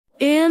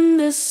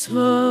this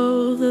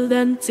world of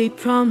empty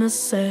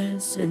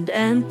promises and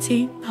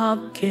empty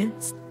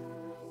pockets,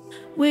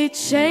 we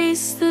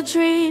chase the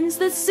dreams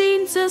that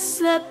seem to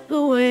slip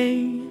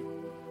away,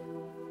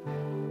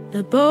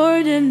 the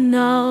burden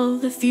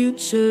of the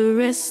future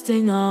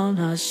resting on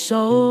our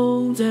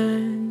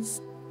shoulders.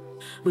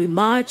 We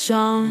march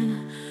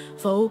on,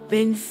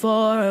 hoping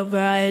for a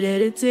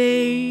brighter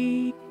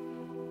day.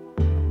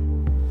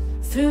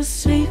 Through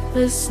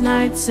sleepless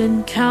nights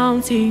and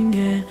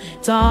counting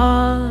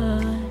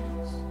stars,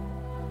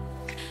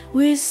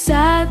 we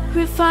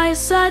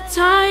sacrifice our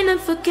time and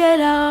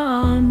forget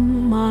our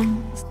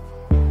minds.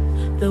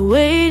 The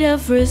weight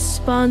of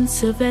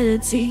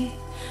responsibility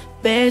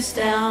bears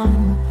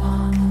down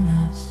upon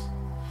us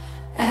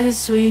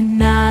as we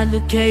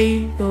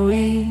navigate the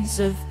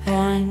ways of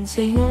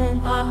pointing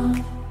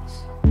us.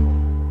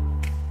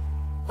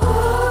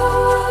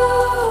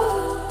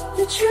 Oh,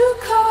 the true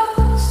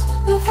cost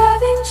of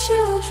having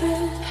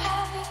children,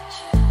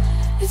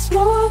 it's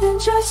more than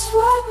just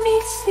what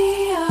meets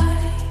the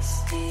eyes.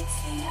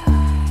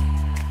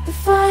 The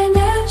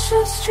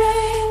financial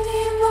strain, the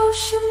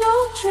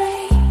emotional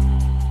drain,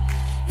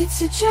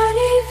 it's a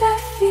journey that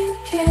few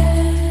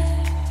can